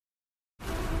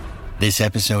This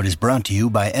episode is brought to you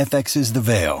by FX's The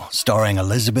Veil, starring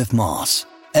Elizabeth Moss.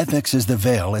 FX's The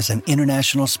Veil is an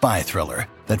international spy thriller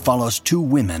that follows two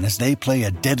women as they play a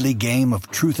deadly game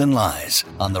of truth and lies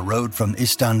on the road from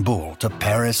Istanbul to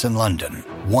Paris and London.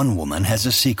 One woman has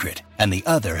a secret, and the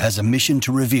other has a mission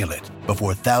to reveal it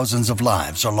before thousands of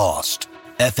lives are lost.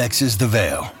 FX's The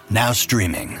Veil, now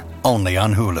streaming, only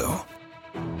on Hulu.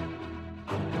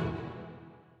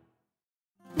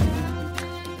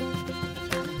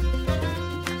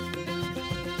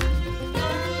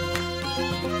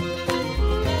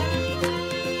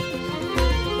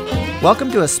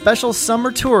 Welcome to a special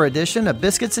summer tour edition of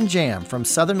Biscuits and Jam from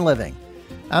Southern Living.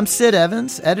 I'm Sid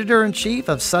Evans, editor-in-chief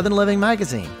of Southern Living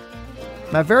magazine.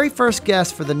 My very first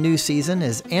guest for the new season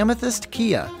is Amethyst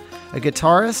Kia, a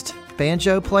guitarist,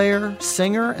 banjo player,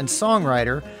 singer, and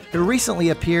songwriter who recently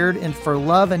appeared in For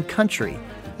Love and Country,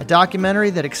 a documentary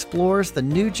that explores the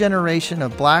new generation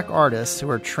of black artists who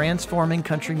are transforming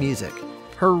country music.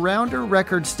 Her Rounder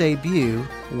Records debut,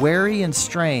 Wary and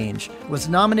Strange, was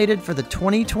nominated for the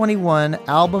 2021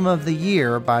 Album of the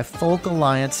Year by Folk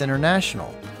Alliance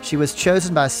International. She was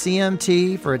chosen by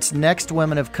CMT for its Next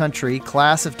Women of Country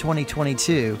Class of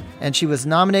 2022, and she was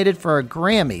nominated for a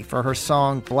Grammy for her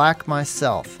song Black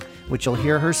Myself, which you'll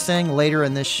hear her sing later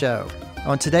in this show.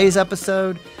 On today's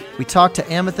episode, we talk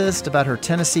to Amethyst about her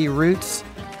Tennessee roots,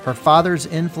 her father's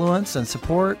influence and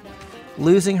support,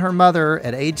 losing her mother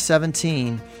at age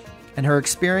 17, and her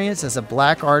experience as a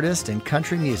black artist in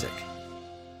country music.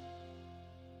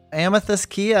 Amethyst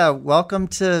Kia, welcome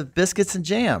to Biscuits and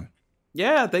Jam.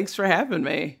 Yeah, thanks for having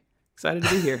me. Excited to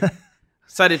be here.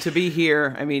 Excited to be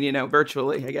here. I mean,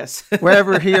 virtually, I guess.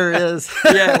 Wherever here is.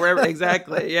 Yeah, wherever,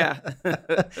 exactly, yeah.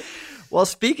 Well,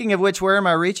 speaking of which, where am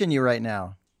I reaching you right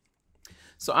now?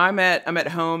 So I'm at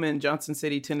home in Johnson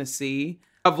City, Tennessee.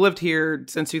 I've lived here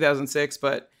since 2006,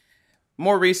 but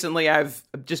more recently, I've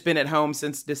just been at home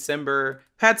since December.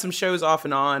 Had some shows off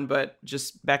and on, but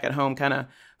just back at home, kind of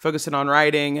focusing on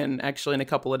writing. And actually, in a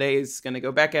couple of days, going to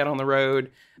go back out on the road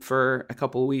for a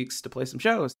couple of weeks to play some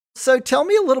shows. So tell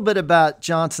me a little bit about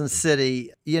Johnson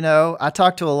City. I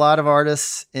talk to a lot of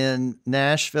artists in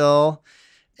Nashville,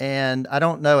 and I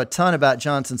don't know a ton about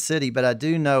Johnson City, but I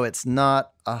do know it's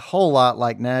not a whole lot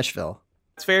like Nashville.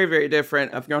 It's very, very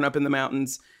different. I've grown up in the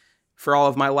mountains for all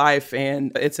of my life,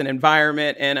 and it's an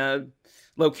environment and a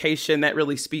location that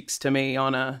really speaks to me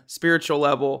on a spiritual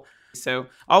level. So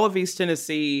all of East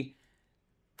Tennessee,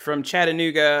 from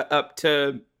Chattanooga up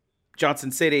to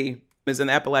Johnson City, is in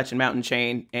the Appalachian Mountain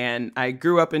chain, and I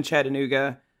grew up in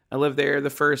Chattanooga. I lived there the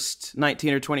first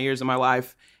 19 or 20 years of my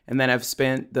life, and then I've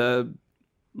spent the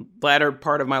latter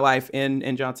part of my life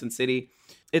in Johnson City.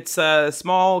 It's a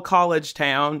small college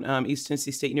town. East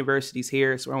Tennessee State University's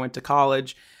here, so I went to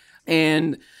college.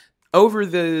 And over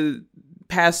the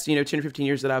past, 10 or 15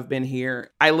 years that I've been here,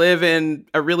 I live in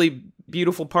a really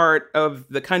beautiful part of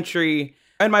the country.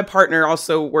 And my partner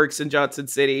also works in Johnson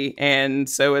City. And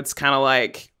so it's kind of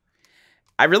like,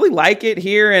 I really like it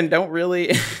here and I don't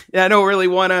really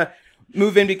want to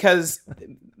move in, because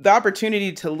the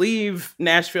opportunity to leave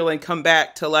Nashville and come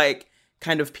back to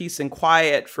kind of peace and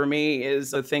quiet for me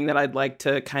is a thing that I'd like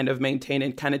to kind of maintain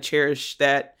and kind of cherish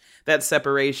that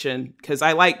separation, because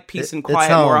I like peace and quiet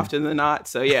more often than not.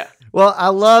 So, yeah. Well, I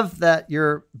love that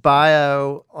your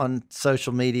bio on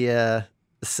social media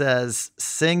says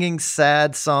singing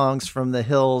sad songs from the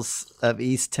hills of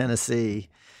East Tennessee.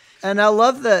 And I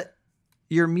love that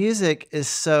your music is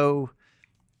so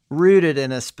rooted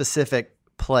in a specific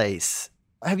place.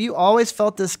 Have you always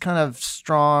felt this kind of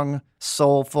strong,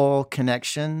 soulful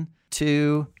connection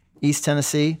to East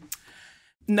Tennessee?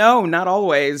 No, not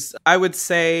always. I would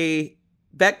say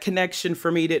that connection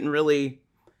for me didn't really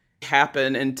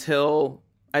happen until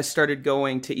I started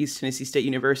going to East Tennessee State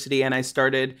University and I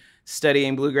started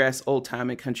studying bluegrass, old time,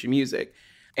 and country music.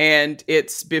 And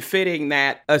it's befitting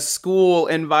that a school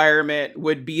environment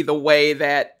would be the way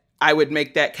that I would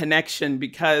make that connection,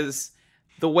 because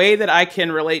the way that I can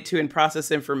relate to and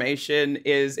process information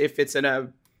is if it's in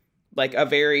a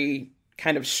very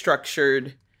kind of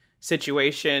structured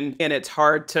situation, and it's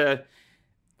hard to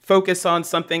focus on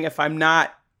something if I'm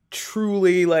not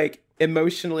truly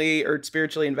emotionally or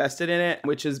spiritually invested in it,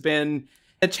 which has been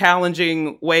a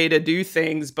challenging way to do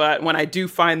things. But when I do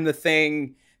find the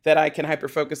thing that I can hyper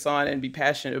focus on and be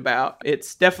passionate about,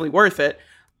 it's definitely worth it.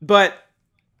 But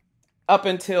up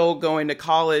until going to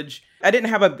college, I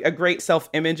didn't have a great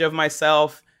self-image of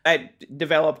myself. I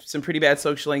developed some pretty bad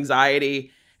social anxiety.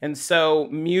 And so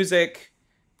music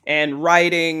and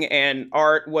writing and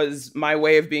art was my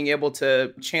way of being able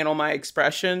to channel my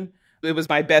expression. It was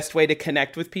my best way to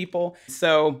connect with people.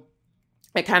 So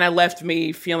it kind of left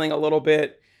me feeling a little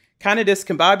bit kind of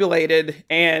discombobulated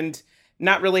and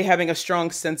not really having a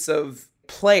strong sense of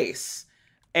place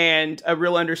and a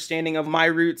real understanding of my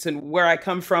roots and where I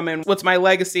come from and what's my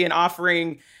legacy and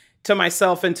offering to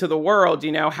myself and to the world.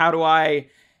 How do I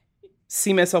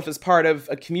see myself as part of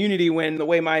a community when the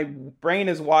way my brain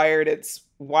is wired, it's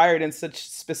wired in such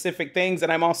specific things.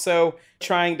 And I'm also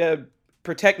trying to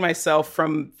protect myself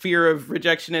from fear of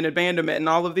rejection and abandonment and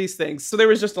all of these things. So there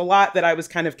was just a lot that I was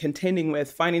kind of contending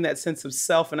with, finding that sense of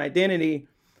self and identity.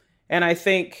 And I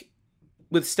think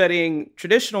with studying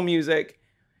traditional music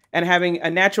and having a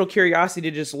natural curiosity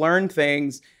to just learn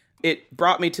things, it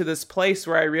brought me to this place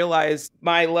where I realized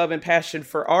my love and passion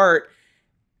for art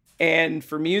and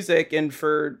for music and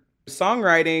for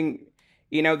songwriting,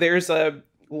 there's a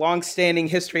longstanding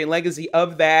history and legacy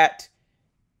of that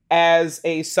as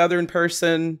a Southern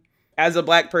person, as a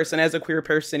Black person, as a queer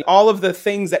person, all of the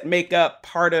things that make up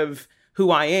part of who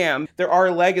I am. There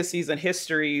are legacies and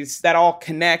histories that all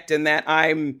connect and that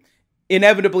I'm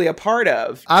inevitably a part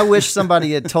of. I wish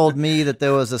somebody had told me that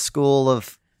there was a school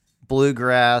of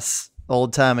bluegrass,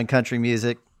 old time and country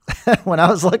music when I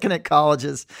was looking at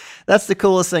colleges. That's the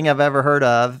coolest thing I've ever heard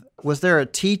of. Was there a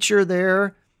teacher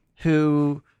there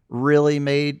who really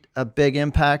made a big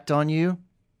impact on you?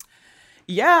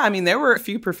 Yeah, there were a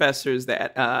few professors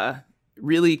that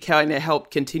really kind of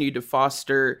helped continue to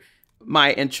foster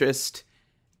my interest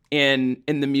in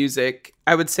the music.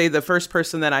 I would say the first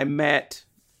person that I met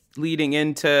leading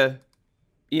into,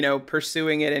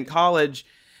 pursuing it in college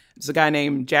is a guy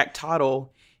named Jack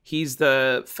Tottle. He's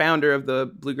the founder of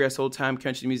the Bluegrass Old Time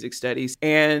Country Music Studies,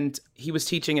 and he was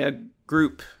teaching a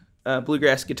group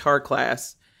bluegrass guitar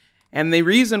class. And the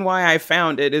reason why I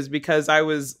found it is because I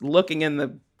was looking in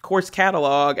the course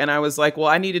catalog and I was like, well,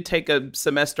 I need to take a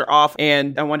semester off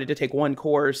and I wanted to take one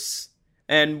course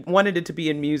and wanted it to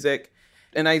be in music.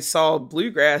 And I saw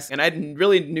bluegrass and I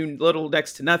really knew little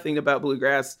next to nothing about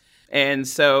bluegrass. And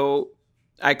so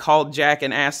I called Jack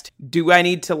and asked, do I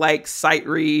need to sight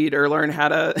read or learn how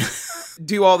to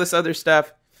do all this other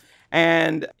stuff?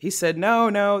 And he said, no,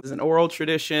 it's an oral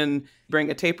tradition. Bring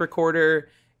a tape recorder.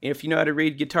 If you know how to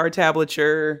read guitar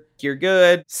tablature, you're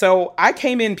good. So I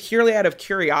came in purely out of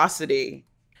curiosity.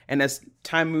 And as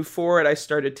time moved forward, I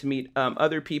started to meet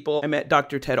other people. I met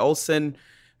Dr. Ted Olson,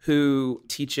 who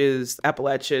teaches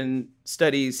Appalachian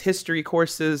Studies history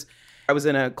courses. I was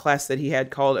in a class that he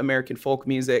had called American Folk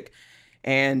Music.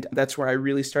 And that's where I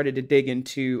really started to dig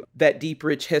into that deep,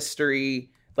 rich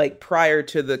history, prior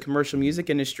to the commercial music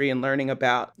industry, and learning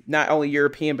about not only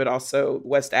European, but also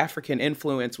West African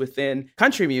influence within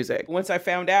country music. Once I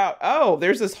found out,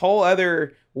 there's this whole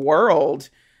other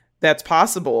world that's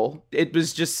possible, it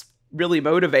was just really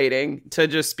motivating to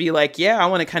just be like, yeah, I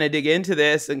want to kind of dig into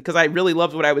this. And because I really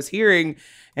loved what I was hearing.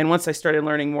 And once I started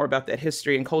learning more about that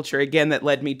history and culture, again, that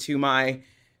led me to my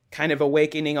kind of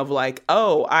awakening of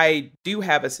I do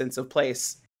have a sense of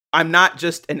place. I'm not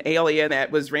just an alien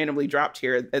that was randomly dropped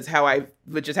here,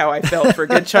 which is how I felt for a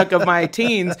good chunk of my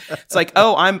teens. It's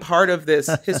I'm part of this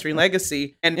history and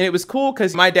legacy. And it was cool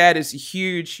because my dad is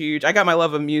huge. I got my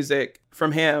love of music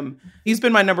from him. He's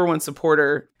been my number one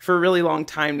supporter for a really long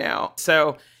time now.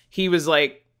 So he was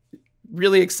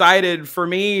really excited for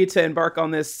me to embark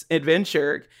on this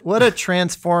adventure. What a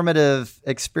transformative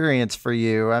experience for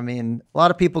you. A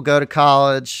lot of people go to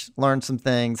college, learn some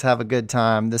things, have a good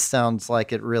time. This sounds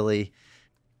like it really,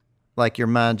 your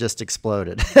mind just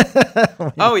exploded.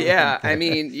 Oh yeah.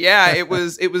 It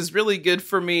was really good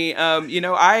for me. What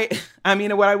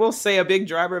I will say, a big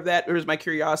driver of that was my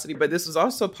curiosity, but this was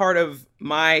also part of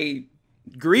my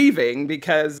grieving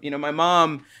because, my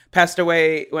mom passed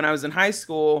away when I was in high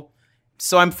school.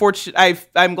 So I'm fortunate.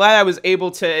 I'm glad I was able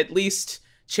to at least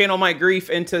channel my grief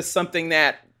into something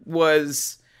that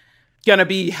was going to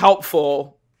be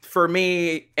helpful for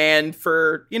me and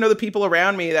for, the people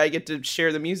around me that I get to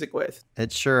share the music with.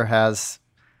 It sure has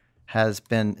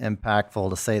been impactful,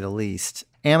 to say the least.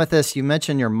 Amethyst, you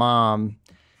mentioned your mom,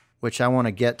 which I want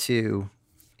to get to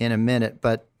in a minute,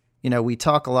 but, we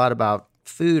talk a lot about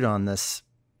food on this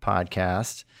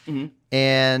podcast. Mm-hmm.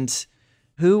 And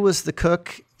who was the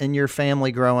cook in your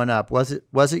family growing up? Was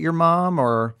it your mom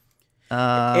or?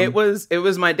 It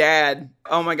was my dad.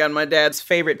 Oh my God. My dad's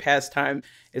favorite pastime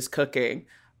is cooking.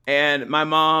 And my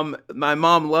mom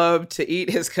loved to eat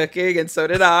his cooking, and so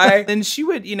did I. And she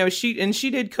would, she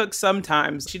did cook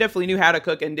sometimes. She definitely knew how to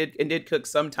cook and did cook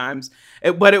sometimes.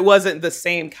 But it wasn't the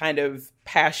same kind of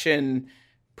passion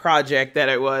project that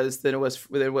it was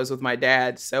with my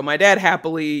dad. So my dad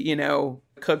happily,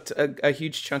 cooked a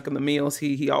huge chunk of the meals.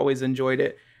 He always enjoyed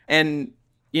it. And,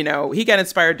 he got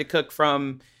inspired to cook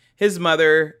from his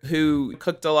mother, who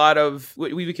cooked a lot of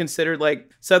what we would consider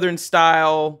like Southern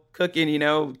style cooking, you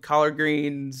know, collard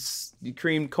greens,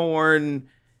 creamed corn,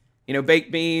 you know,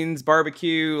 baked beans,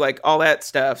 barbecue, like all that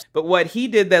stuff. But what he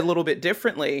did that a little bit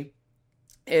differently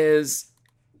is,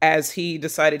 as he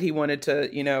decided he wanted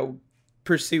to, you know,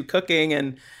 pursue cooking,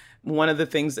 and one of the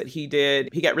things that he did,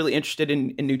 he got really interested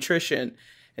in nutrition.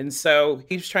 And so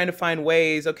he was trying to find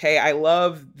ways, okay, I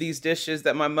love these dishes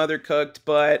that my mother cooked,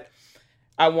 but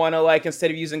I want to, like, instead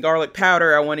of using garlic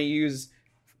powder, I want to use,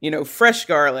 you know, fresh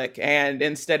garlic. And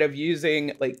instead of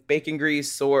using like bacon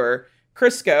grease or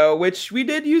Crisco, which we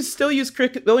did still use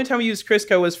Crisco. The only time we used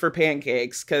Crisco was for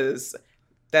pancakes, because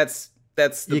that's the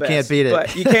best. You can't beat it.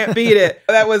 But you can't beat it.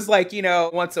 That was like, you know,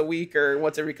 once a week or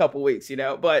once every couple weeks, you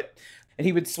know. And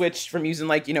he would switch from using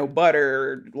like, you know, butter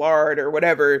or lard or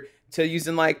whatever to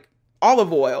using like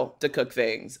olive oil to cook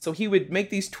things. So he would make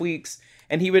these tweaks,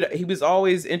 and he was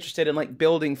always interested in like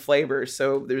building flavors.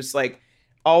 So there's like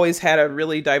always had a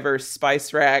really diverse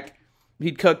spice rack.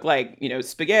 He'd cook like, you know,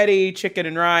 spaghetti, chicken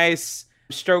and rice,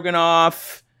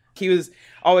 stroganoff. He was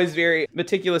always very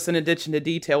meticulous and attention to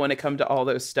detail when it come to all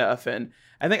those stuff. And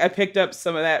I think I picked up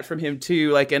some of that from him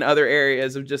too, like in other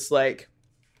areas of just like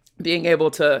being able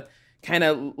to kind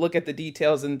of look at the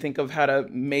details and think of how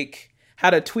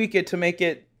to tweak it to make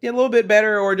it a little bit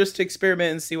better, or just to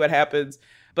experiment and see what happens.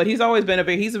 But he's always been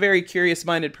he's a very curious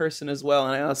minded person as well.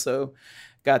 And I also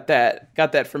got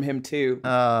that from him too.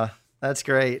 That's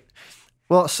great.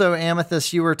 Well, so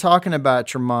Amethyst, you were talking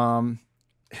about your mom,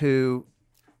 who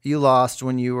you lost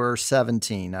when you were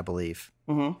 17, I believe.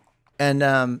 Mm-hmm.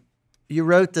 And you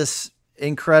wrote this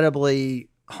incredibly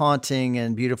haunting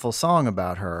and beautiful song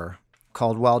about her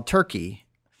called Wild Turkey.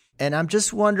 And I'm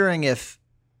just wondering if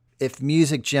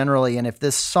music generally, and if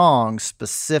this song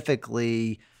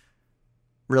specifically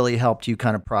really helped you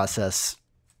kind of process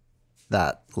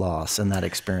that loss and that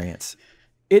experience.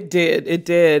 It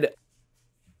did.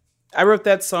 I wrote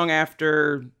that song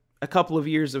after a couple of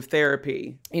years of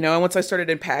therapy, you know, and once I started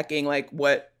unpacking like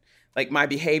my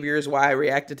behaviors, why I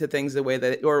reacted to things the way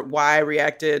that, or why I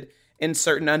reacted in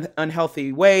certain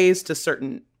unhealthy ways to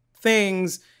certain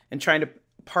things, and trying to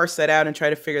parse that out and try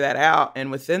to figure that out.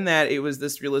 And within that, it was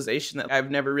this realization that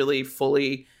I've never really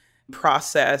fully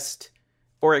processed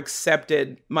or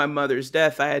accepted my mother's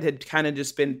death. I had kind of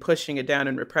just been pushing it down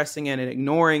and repressing it and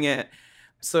ignoring it.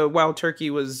 So Wild Turkey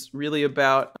was really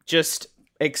about just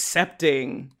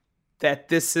accepting that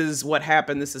this is what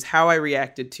happened. This is how I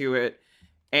reacted to it.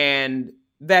 And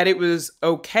that it was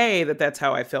okay that that's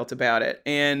how I felt about it.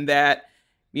 And that,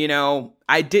 you know,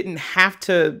 I didn't have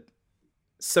to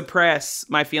suppress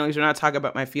my feelings or not talk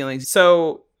about my feelings.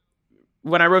 So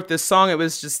when I wrote this song, it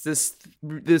was just this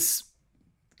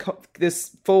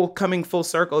full coming full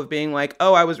circle of being like,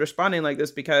 oh, I was responding like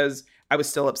this because I was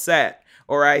still upset,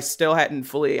 or I still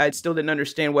didn't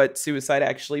understand what suicide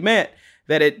actually meant,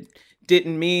 that it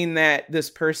didn't mean that this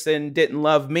person didn't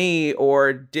love me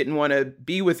or didn't want to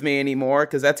be with me anymore,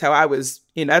 because that's how I was,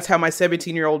 you know, that's how my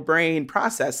 17-year-old brain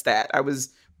processed that. I was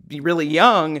really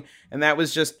young, and that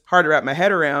was just hard to wrap my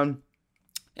head around.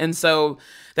 And so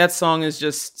that song is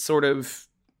just sort of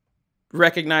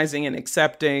recognizing and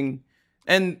accepting.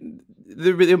 And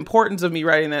the importance of me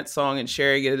writing that song and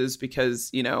sharing it is because,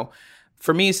 you know,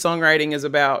 for me, songwriting is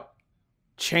about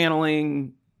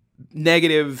channeling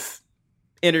negative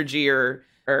energy or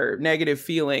negative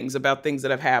feelings about things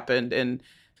that have happened. And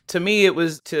to me, it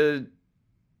was to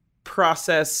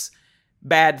process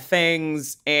bad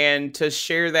things and to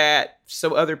share that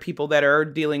so other people that are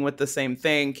dealing with the same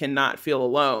thing cannot feel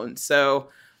alone. So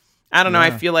I don't know. I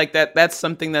feel like that's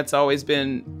something that's always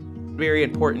been very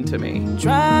important to me.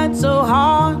 Tried so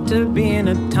hard to be in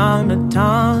a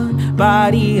ton,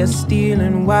 body of steel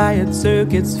and wired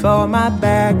circuits for my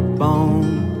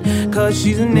backbone, 'cause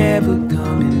she's never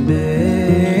coming back.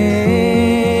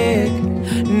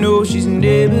 No, she's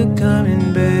never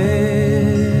coming back.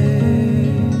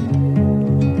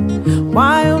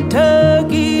 Wild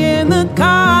turkey in the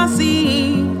car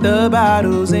seat, the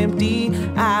bottle's empty.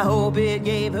 I hope it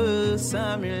gave her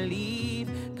some relief,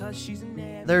 'cause she's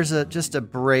never. There's just a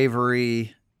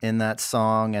bravery in that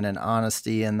song and an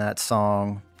honesty in that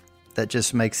song that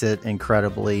just makes it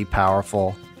incredibly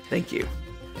powerful. Thank you.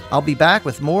 I'll be back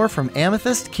with more from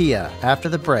Amethyst Kia after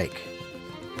the break.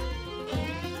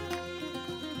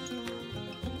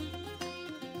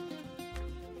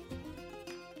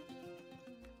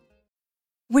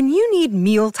 When you need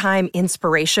need mealtime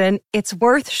inspiration, it's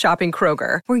worth shopping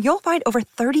Kroger, where you'll find over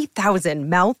 30,000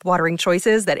 mouth-watering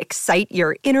choices that excite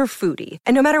your inner foodie.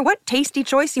 And no matter what tasty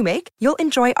choice you make, you'll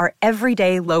enjoy our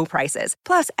everyday low prices,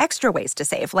 plus extra ways to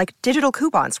save, like digital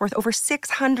coupons worth over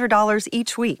 $600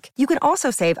 each week. You can also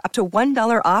save up to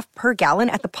 $1 off per gallon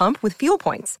at the pump with fuel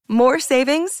points. More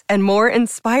savings and more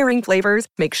inspiring flavors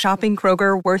make shopping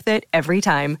Kroger worth it every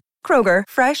time. Kroger,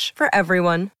 fresh for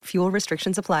everyone. Fuel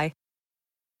restrictions apply.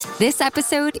 This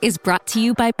episode is brought to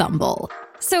you by Bumble.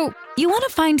 So, you want to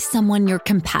find someone you're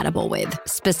compatible with,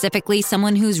 specifically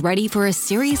someone who's ready for a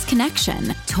serious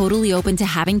connection, totally open to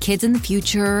having kids in the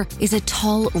future, is a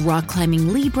tall,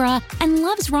 rock-climbing Libra, and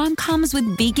loves rom-coms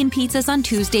with vegan pizzas on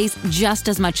Tuesdays just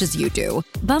as much as you do.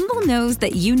 Bumble knows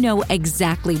that you know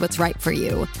exactly what's right for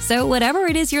you. So whatever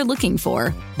it is you're looking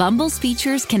for, Bumble's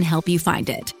features can help you find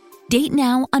it. Date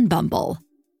now on Bumble.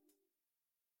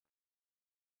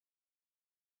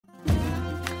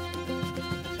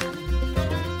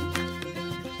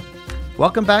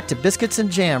 Welcome back to Biscuits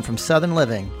and Jam from Southern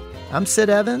Living. I'm Sid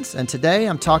Evans, and today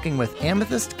I'm talking with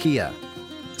Amethyst Kia.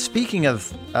 Speaking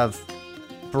of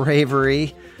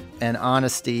bravery and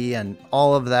honesty and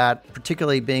all of that,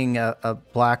 particularly being a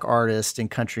Black artist in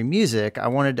country music, I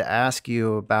wanted to ask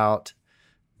you about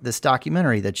this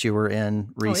documentary that you were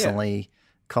in recently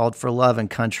called For Love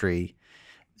and Country.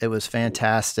 It was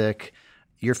fantastic.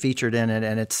 You're featured in it,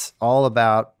 and it's all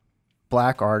about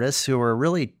Black artists who are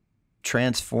really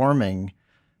transforming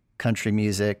country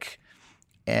music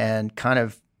and kind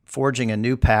of forging a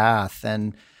new path.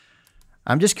 And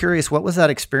I'm just curious, what was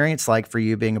that experience like for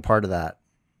you being a part of that?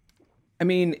 I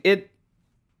mean, it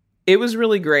was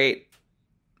really great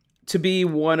to be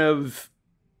one of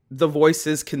the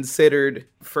voices considered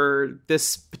for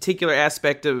this particular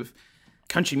aspect of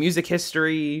country music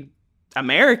history,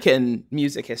 American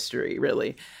music history,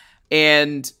 really.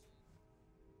 And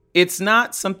it's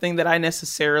not something that I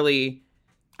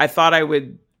thought I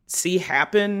would see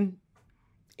happen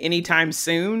anytime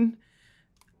soon.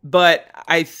 But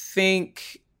I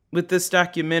think with this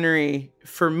documentary,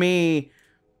 for me,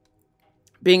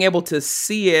 being able to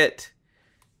see it,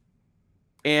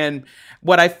 and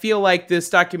what I feel like this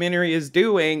documentary is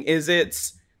doing is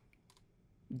it's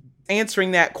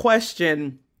answering that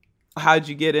question, how'd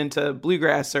you get into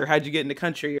bluegrass or how'd you get into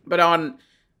country? But on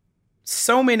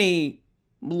so many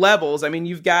levels. I mean,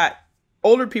 you've got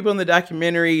older people in the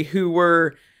documentary who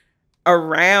were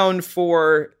around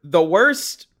for the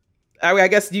worst. I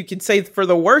guess you could say for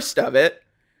the worst of it.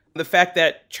 The fact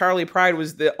that Charley Pride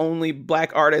was the only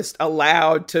Black artist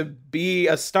allowed to be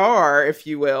a star, if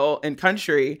you will, in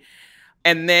country.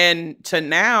 And then to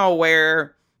now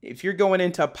where if you're going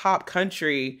into pop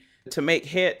country to make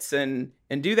hits and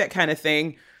do that kind of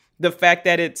thing, the fact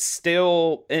that it's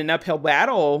still an uphill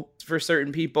battle for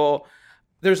certain people,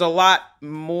 there's a lot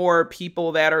more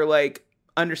people that are like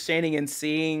understanding and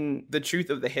seeing the truth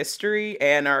of the history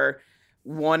and are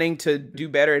wanting to do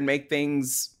better and make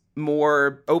things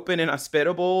more open and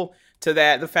hospitable to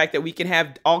that. The fact that we can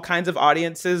have all kinds of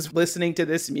audiences listening to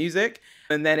this music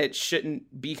and that it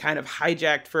shouldn't be kind of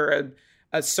hijacked for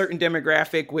a certain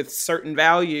demographic with certain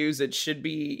values. It should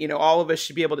be, all of us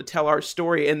should be able to tell our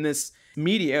story in this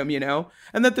medium,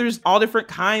 and that there's all different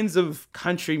kinds of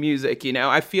country music.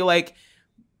 I feel like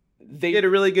they did a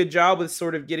really good job with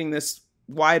sort of getting this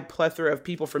wide plethora of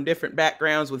people from different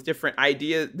backgrounds with different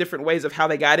ideas, different ways of how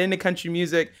they got into country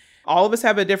music. All of us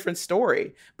have a different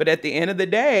story, but at the end of the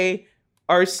day,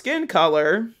 our skin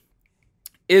color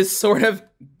is sort of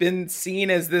been seen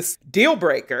as this deal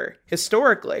breaker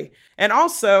historically. And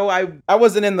also, I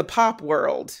wasn't in the pop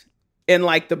world, in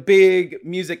like the big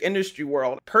music industry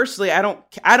world. Personally, I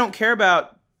don't care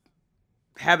about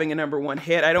having a number one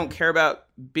hit. I don't care about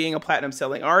being a platinum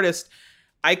selling artist.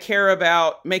 I care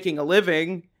about making a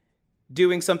living,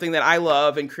 doing something that I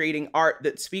love and creating art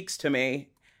that speaks to me.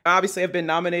 Obviously, I've been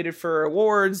nominated for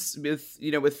awards with the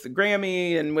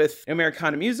Grammy and with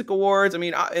Americana Music Awards. I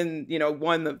mean, and,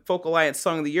 won the Folk Alliance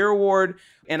Song of the Year Award.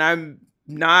 And I'm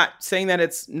not saying that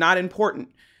it's not important.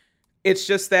 It's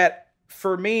just that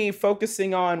for me,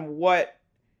 focusing on what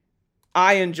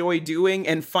I enjoy doing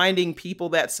and finding people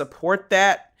that support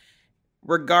that,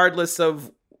 regardless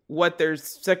of what their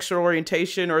sexual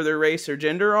orientation or their race or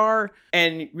gender are,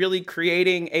 and really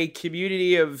creating a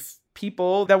community of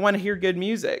people that want to hear good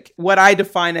music. What I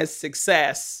define as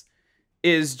success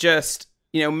is just,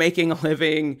 making a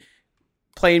living,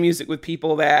 playing music with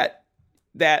people that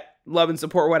love and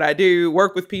support what I do,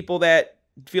 work with people that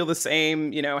feel the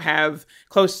same, have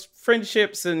close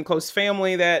friendships and close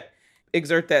family that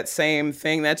exert that same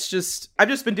thing. I've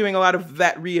just been doing a lot of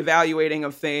that reevaluating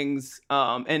of things,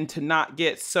 and to not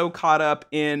get so caught up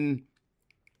in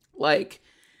like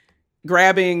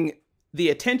grabbing the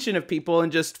attention of people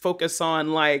and just focus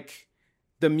on like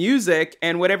the music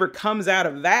and whatever comes out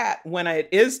of that when it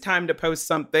is time to post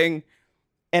something.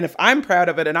 And if I'm proud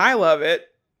of it and I love it,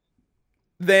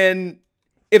 then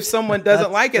if someone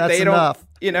doesn't like it, they enough.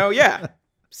 don't, yeah.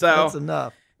 So that's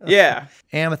enough. Yeah.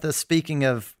 Amethyst, speaking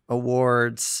of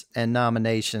awards and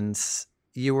nominations,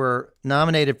 you were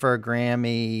nominated for a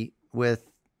Grammy with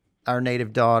Our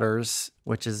Native Daughters,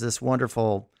 which is this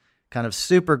wonderful kind of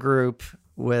super group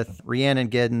with Rhiannon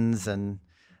Giddens and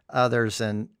others.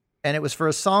 And it was for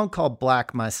a song called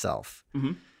Black Myself,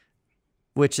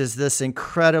 which is this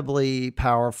incredibly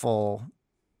powerful,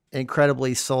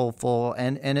 incredibly soulful,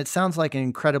 and it sounds like an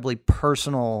incredibly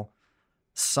personal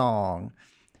song.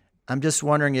 I'm just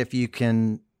wondering if you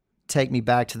can take me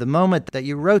back to the moment that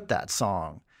you wrote that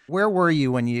song. Where were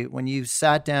you when you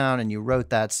sat down and you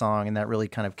wrote that song and that really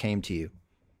kind of came to you?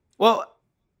 Well,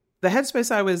 the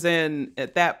headspace I was in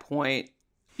at that point,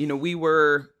 we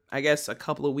were, I guess, a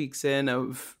couple of weeks in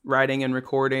of writing and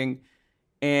recording.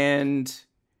 And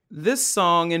this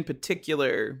song in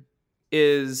particular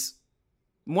is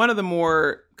one of the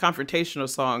more confrontational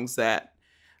songs that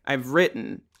I've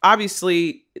written.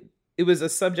 Obviously, it was a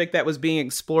subject that was being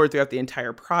explored throughout the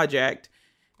entire project.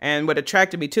 And what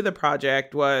attracted me to the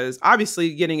project was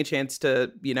obviously getting a chance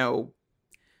to,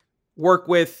 work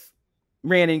with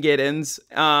Rhiannon Giddens.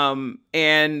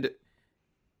 And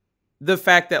the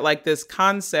fact that like this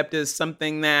concept is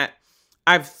something that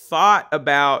I've thought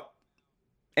about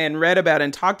and read about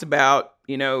and talked about,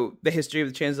 the history of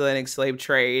the transatlantic slave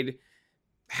trade,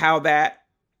 how that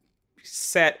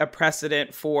set a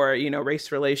precedent for,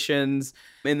 race relations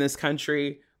in this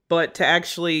country, but to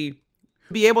actually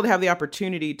be able to have the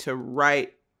opportunity to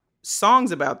write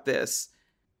songs about this,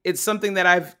 it's something that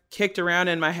I've kicked around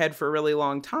in my head for a really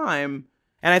long time.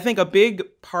 And I think a big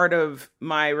part of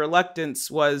my reluctance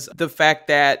was the fact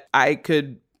that I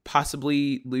could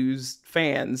possibly lose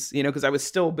fans, because I was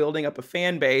still building up a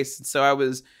fan base. So I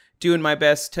was doing my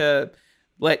best to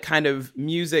let kind of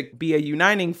music be a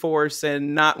uniting force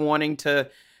and not wanting to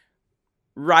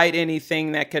write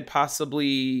anything that could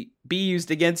possibly be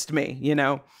used against me,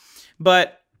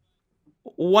 But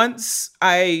once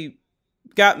I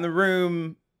got in the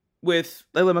room with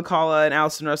Layla McCullough and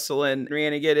Allison Russell and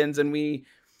Rhiannon Giddens, and we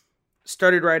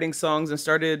started writing songs and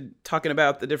started talking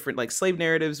about the different like slave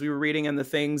narratives we were reading and the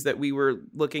things that we were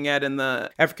looking at in the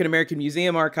African American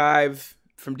Museum Archive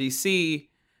from DC,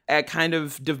 I kind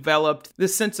of developed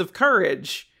this sense of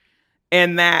courage.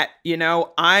 And that, when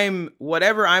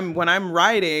I'm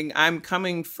writing, I'm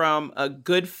coming from a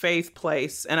good faith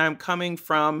place, and I'm coming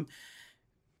from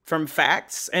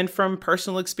facts and from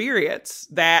personal experience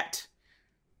that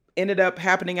ended up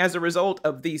happening as a result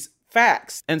of these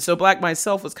facts. And so Black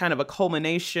Myself was kind of a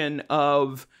culmination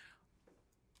of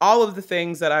all of the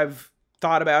things that I've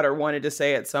thought about or wanted to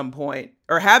say at some point,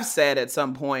 or have said at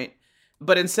some point.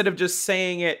 But instead of just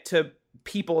saying it to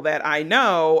people that I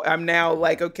know, I'm now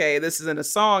like, okay, this isn't a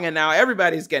song, and now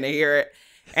everybody's going to hear it.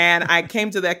 And I came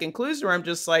to that conclusion where I'm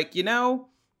just like,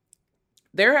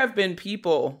 there have been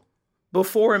people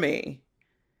before me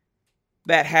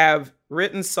that have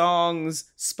written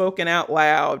songs, spoken out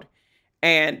loud,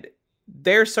 and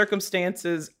their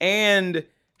circumstances and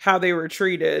how they were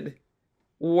treated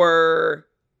were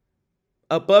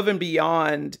above and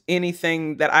beyond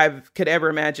anything that I could ever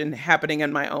imagine happening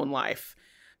in my own life.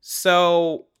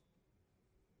 So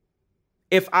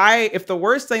if the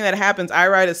worst thing that happens, I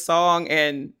write a song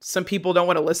and some people don't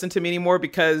want to listen to me anymore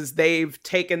because they've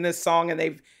taken this song and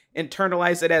they've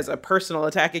internalized it as a personal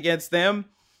attack against them.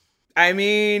 I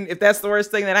mean, if that's the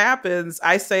worst thing that happens,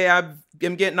 I say I'm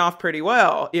getting off pretty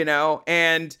well,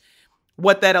 and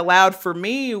what that allowed for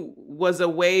me was a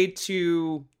way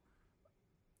to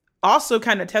also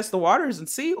kind of test the waters and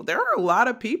see there are a lot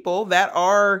of people that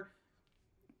are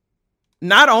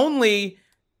not only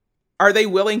are they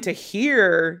willing to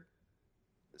hear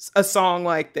a song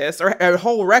like this or a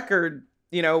whole record,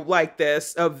 like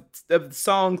this of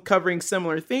songs covering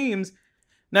similar themes.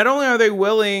 Not only are they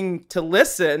willing to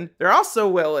listen, they're also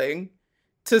willing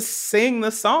to sing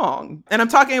the song. And I'm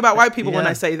talking about white people when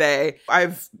I say they.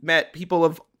 I've met people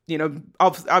of,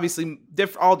 obviously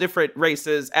all different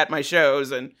races at my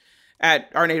shows and at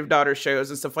Our Native Daughters shows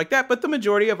and stuff like that. But the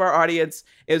majority of our audience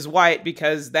is white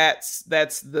because that's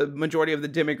the majority of the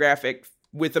demographic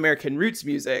with American roots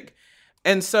music.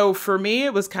 And so for me,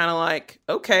 it was kind of like,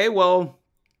 okay, well,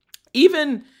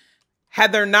 even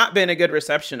had there not been a good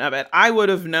reception of it, I would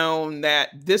have known that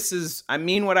I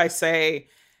mean what I say.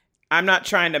 I'm not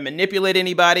trying to manipulate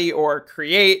anybody or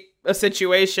create a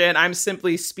situation. I'm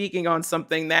simply speaking on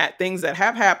things that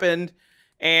have happened,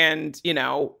 and,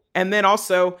 and then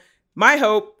also my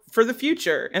hope for the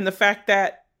future, and the fact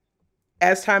that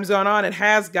as time's gone on, it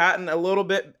has gotten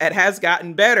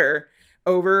better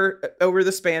over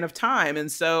the span of time.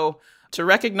 And so to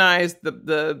recognize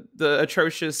the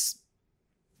atrocious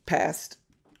past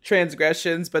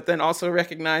transgressions, but then also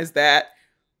recognize that,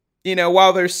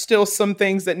 while there's still some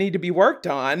things that need to be worked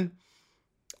on,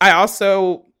 I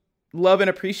also love and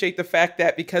appreciate the fact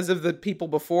that because of the people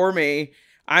before me,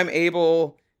 I'm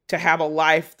able to have a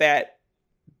life that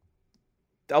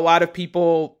a lot of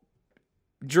people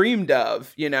dreamed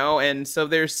of, and so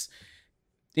there's,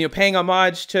 paying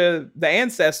homage to the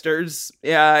ancestors,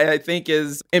 I think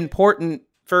is important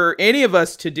for any of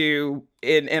us to do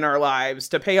in our lives,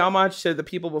 to pay homage to the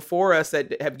people before us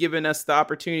that have given us the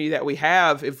opportunity that we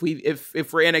have, if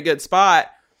we're in a good spot,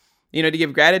 to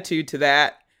give gratitude to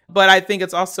that. But I think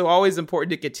it's also always important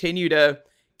to continue to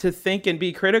think and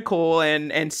be critical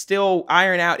and still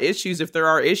iron out issues if there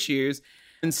are issues,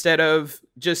 instead of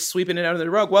just sweeping it under the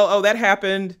rug. Well, that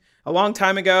happened a long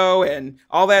time ago and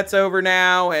all that's over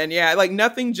now. And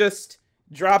nothing just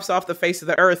drops off the face of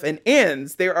the earth and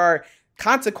ends. There are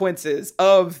consequences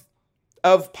of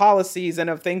policies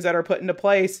and of things that are put into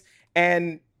place.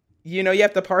 And, you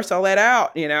have to parse all that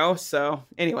out, So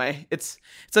anyway, it's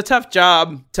a tough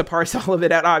job to parse all of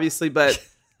it out, obviously, but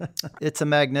it's a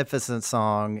magnificent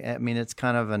song. I mean, it's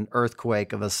kind of an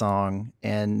earthquake of a song,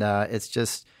 and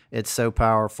it's so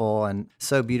powerful and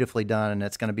so beautifully done, and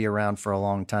it's going to be around for a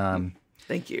long time.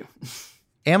 Thank you.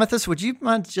 Amethyst, would you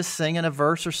mind just singing a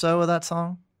verse or so of that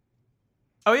song?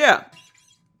 Oh, yeah.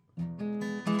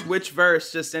 Which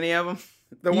verse? Just any of them?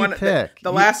 The one, pick.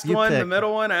 The last you one, pick. The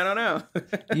middle one? I don't know.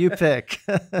 You pick.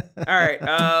 All right.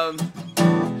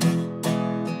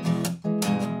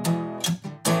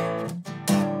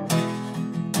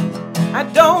 I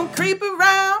don't creep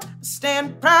around,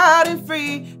 stand proud and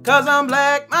free, 'cause I'm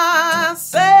black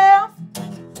myself.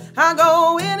 I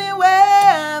go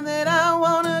anywhere that I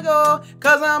wanna go,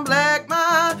 'cause I'm black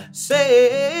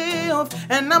myself.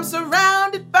 And I'm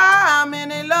surrounded by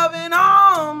many loving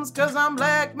arms, 'cause I'm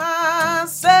black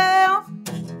myself.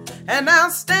 And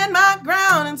I'll stand my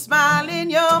ground and smile in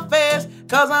your face,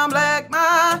 'cause I'm black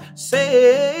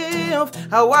myself.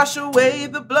 I wash away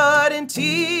the blood and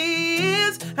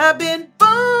tears. I've been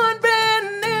born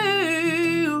brand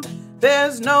new.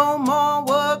 There's no more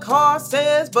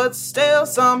workhorses, but still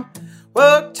some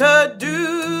work to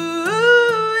do,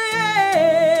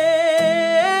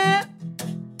 yeah.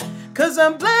 'Cause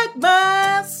I'm black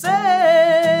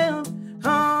myself. Oh,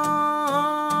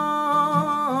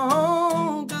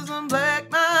 'cause I'm black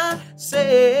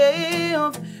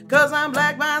myself. 'Cause I'm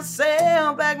black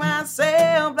myself, black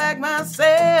myself, black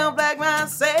myself, black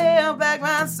myself, black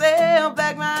myself,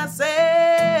 black myself,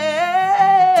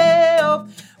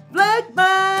 black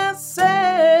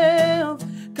myself.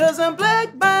 'Cause I'm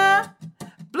black myself.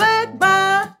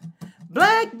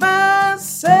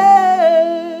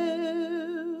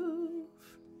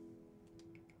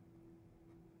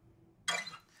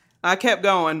 I kept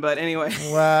going, but anyway.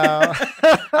 Wow.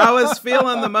 I was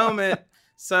feeling the moment.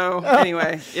 So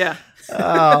anyway, yeah.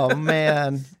 Oh,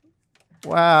 man.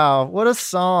 Wow. What a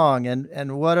song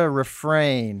and what a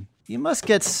refrain. You must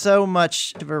get so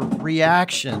much of a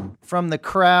reaction from the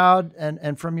crowd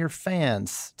and from your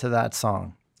fans to that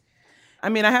song. I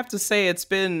mean, I have to say it's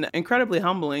been incredibly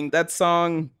humbling. That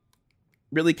song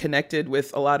really connected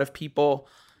with a lot of people.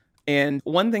 And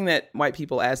one thing that white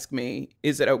people ask me,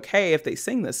 is it okay if they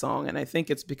sing this song? And I think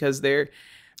it's because they're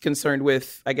concerned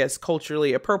with, I guess,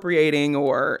 culturally appropriating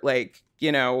or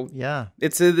Yeah.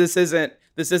 this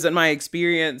isn't my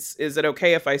experience. Is it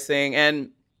okay if I sing?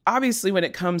 And obviously when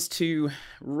it comes to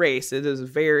race, it is a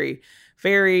very,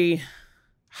 very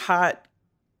hot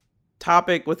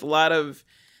topic with a lot of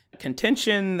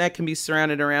contention that can be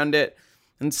surrounded around it.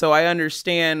 And so I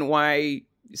understand why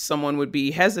someone would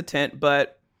be hesitant, I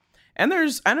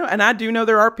do know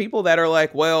there are people that are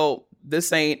like, well,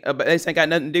 this ain't got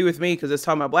nothing to do with me because it's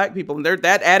talking about black people. And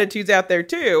that attitude's out there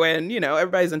too. And,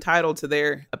 everybody's entitled to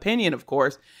their opinion, of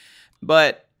course.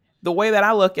 But the way that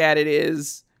I look at it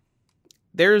is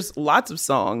there's lots of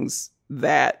songs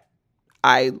that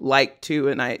I like too,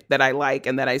 and that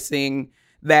I sing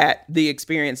that the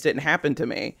experience didn't happen to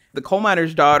me. The Coal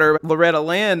Miner's Daughter, Loretta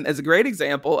Lynn, is a great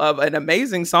example of an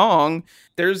amazing song.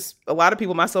 There's a lot of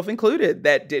people, myself included,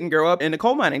 that didn't grow up in a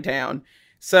coal mining town.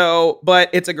 So,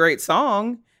 but it's a great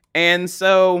song. And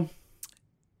so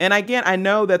And again, I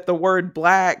know that the word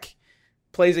Black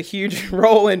plays a huge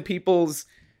role in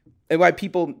why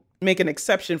people make an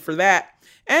exception for that.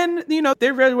 And,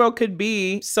 there very well could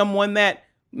be someone that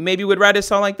maybe would write a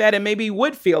song like that and maybe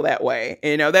would feel that way.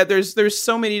 That there's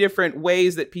so many different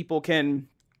ways that people can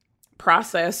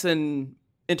process and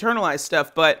internalize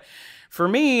stuff. But for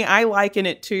me, I liken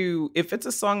it to, if it's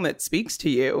a song that speaks to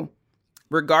you,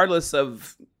 regardless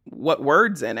of what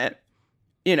words in it,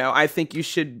 I think you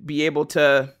should be able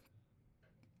to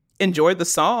enjoy the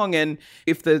song. And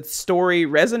if the story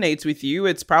resonates with you,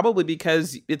 it's probably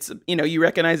because it's, you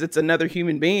recognize it's another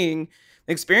human being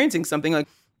experiencing something. Like,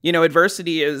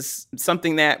 adversity is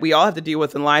something that we all have to deal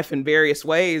with in life in various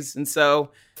ways. And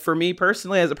so for me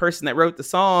personally, as a person that wrote the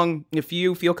song, if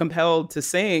you feel compelled to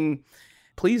sing,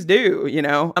 please do.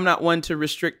 I'm not one to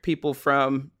restrict people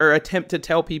from or attempt to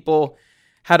tell people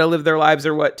how to live their lives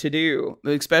or what to do,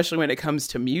 especially when it comes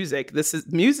to music.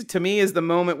 Music to me is the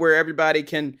moment where everybody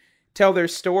can tell their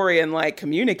story and like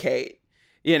communicate,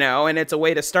 and it's a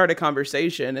way to start a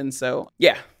conversation. And so,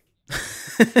 yeah.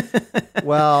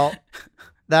 Well,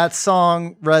 that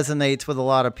song resonates with a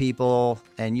lot of people,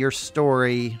 and your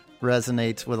story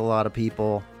resonates with a lot of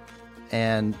people.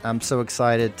 And I'm so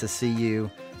excited to see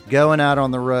you going out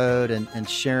on the road and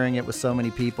sharing it with so many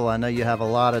people. I know you have a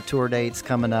lot of tour dates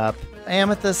coming up.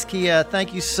 Amethyst Kia,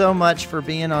 thank you so much for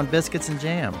being on Biscuits and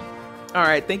Jam. All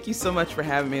right. Thank you so much for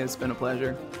having me. It's been a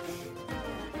pleasure.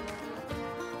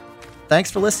 Thanks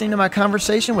for listening to my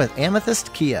conversation with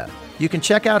Amethyst Kia. You can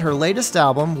check out her latest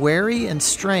album, Wary and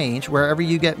Strange, wherever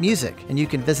you get music. And you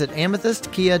can visit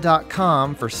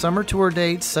amethystkia.com for summer tour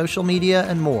dates, social media,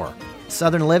 and more.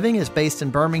 Southern Living is based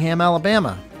in Birmingham,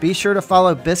 Alabama. Be sure to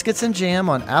follow Biscuits and Jam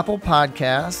on Apple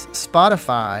Podcasts,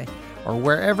 Spotify, or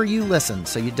wherever you listen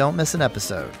so you don't miss an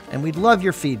episode. And we'd love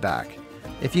your feedback.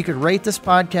 If you could rate this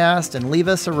podcast and leave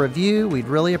us a review, we'd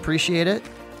really appreciate it.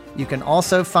 You can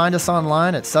also find us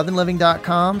online at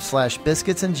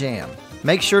southernliving.com/biscuitsandjam.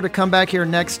 Make sure to come back here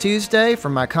next Tuesday for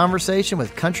my conversation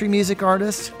with country music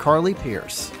artist Carly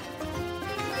Pierce.